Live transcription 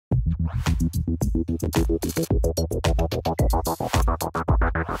Hey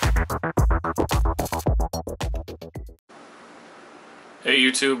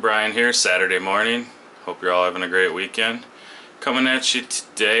YouTube, Brian here, Saturday morning. Hope you're all having a great weekend. Coming at you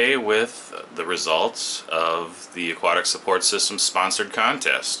today with the results of the Aquatic Support Systems sponsored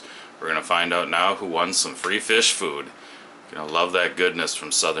contest. We're going to find out now who won some free fish food. You're going to love that goodness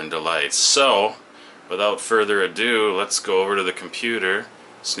from Southern Delights. So, without further ado, let's go over to the computer.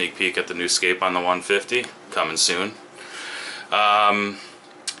 Sneak peek at the new Scape on the 150, coming soon.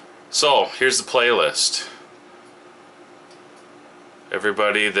 So, here's the playlist.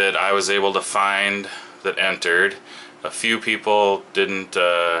 Everybody that I was able to find that entered. A few people didn't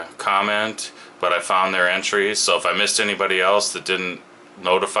comment, but I found their entries. So if I missed anybody else that didn't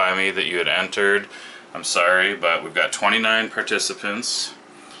notify me that you had entered, I'm sorry, but we've got 29 participants.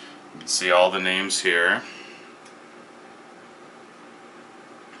 You can see all the names here.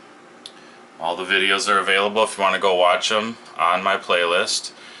 All the videos are available if you want to go watch them on my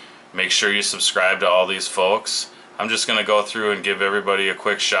playlist. Make sure you subscribe to all these folks. I'm just going to go through and give everybody a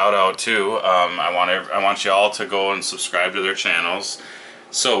quick shout out too. I want you all to go and subscribe to their channels.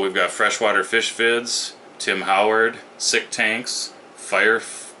 So we've got Freshwater Fish Vids, Tim Howard, Sick Tanks,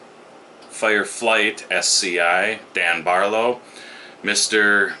 Fireflight SCI, Dan Barlow,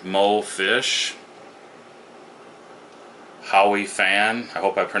 Mr. Mo Fish, Howie Fan, I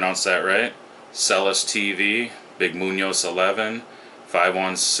hope I pronounced that right, Celis TV, Big Munoz 11,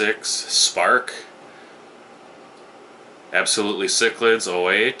 516 Spark, Absolutely Cichlids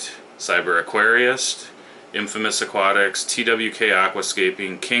 08, Cyber Aquarist, Infamous Aquatics, TWK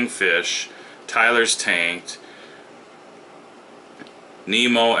Aquascaping, Kingfish, Tyler's Tanked,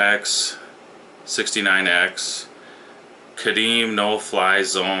 Nemo X 69X, Kadeem No Fly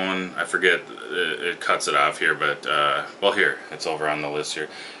Zone, I forget, it cuts it off here, but well, here, it's over on the list here.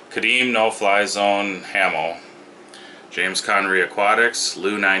 Kadeem No Fly Zone Hamo, James Connery Aquatics,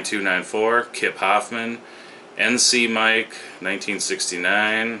 Lou 9294, Kip Hoffman, NC Mike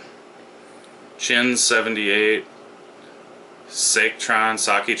 1969, Chin 78,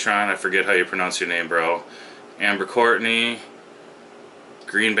 Sakitron, I forget how you pronounce your name, bro, Amber Courtney,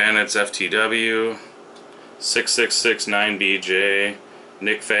 Green Bandits FTW, 6669BJ,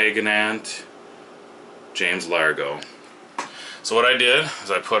 Nick Faganant, James Largo. So what I did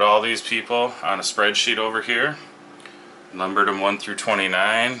is I put all these people on a spreadsheet over here, numbered them 1 through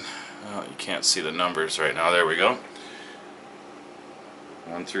 29. Oh, you can't see the numbers right now. There we go.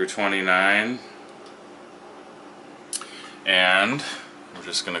 1 through 29. And we're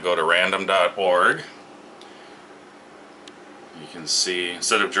just going to go to random.org. You can see,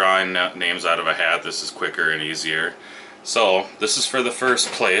 instead of drawing names out of a hat, this is quicker and easier. So, this is for the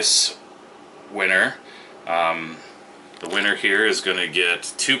first place winner. The winner here is going to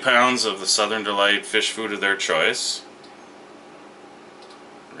get 2 pounds of the Southern Delight fish food of their choice.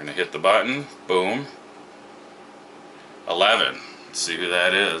 We're going to hit the button. Boom. 11. Let's see who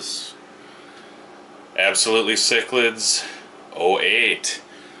that is. Absolutely Cichlids 08.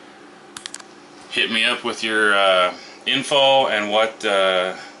 Hit me up with your info and what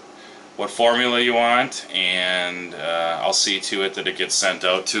formula you want, and I'll see to it that it gets sent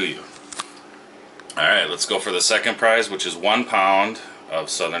out to you. Alright, let's go for the second prize, which is 1 pound of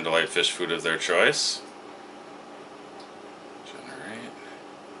Southern Delight fish food of their choice.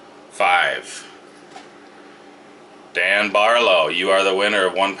 5. Dan Barlow, you are the winner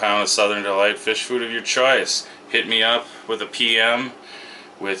of 1 pound of Southern Delight fish food of your choice. Hit me up with a PM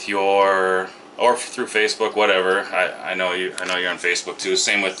with your, or through Facebook, whatever. I know you're on Facebook too.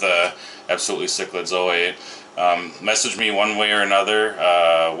 Same with Absolutely Cichlids 08. Message me one way or another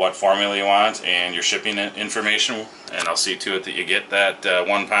what formula you want and your shipping information, and I'll see to it that you get that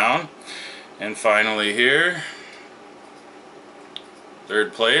 1 pound. And finally here,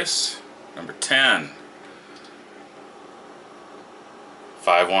 third place, number 10,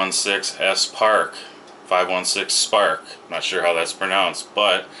 516 S Park, 516 Spark. Not sure how that's pronounced,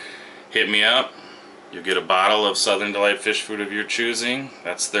 but hit me up. You'll get a bottle of Southern Delight fish food of your choosing.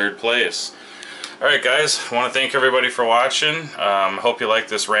 That's third place. Alright guys, I want to thank everybody for watching. Hope you like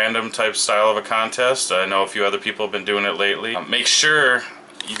this random type style of a contest. I know a few other people have been doing it lately. Make sure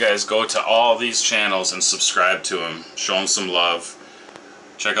you guys go to all these channels and subscribe to them. Show them some love.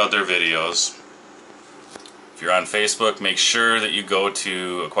 Check out their videos. If you're on Facebook, make sure that you go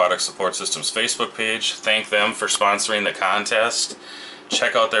to Aquatic Support Systems Facebook page. Thank them for sponsoring the contest.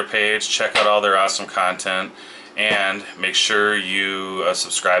 Check out their page, check out all their awesome content, and make sure you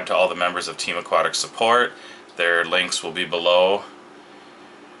subscribe to all the members of Team Aquatic Support. Their links will be below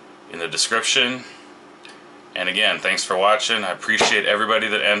in the description. And again, thanks for watching. I appreciate everybody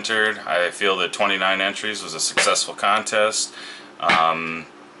that entered. I feel that 29 entries was a successful contest.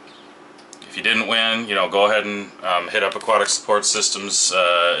 If you didn't win, you know, go ahead and hit up Aquatic Support Systems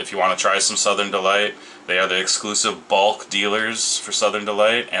if you want to try some Southern Delight. They are the exclusive bulk dealers for Southern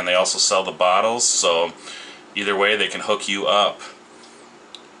Delight, and they also sell the bottles, so either way they can hook you up.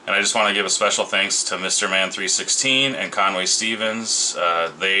 And I just want to give a special thanks to Mr. Man 316 and Conway Stevens.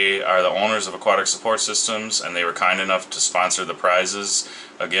 They are the owners of Aquatic Support Systems, and they were kind enough to sponsor the prizes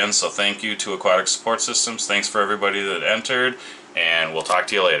again, so thank you to Aquatic Support Systems. Thanks for everybody that entered, and we'll talk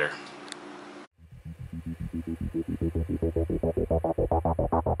to you later.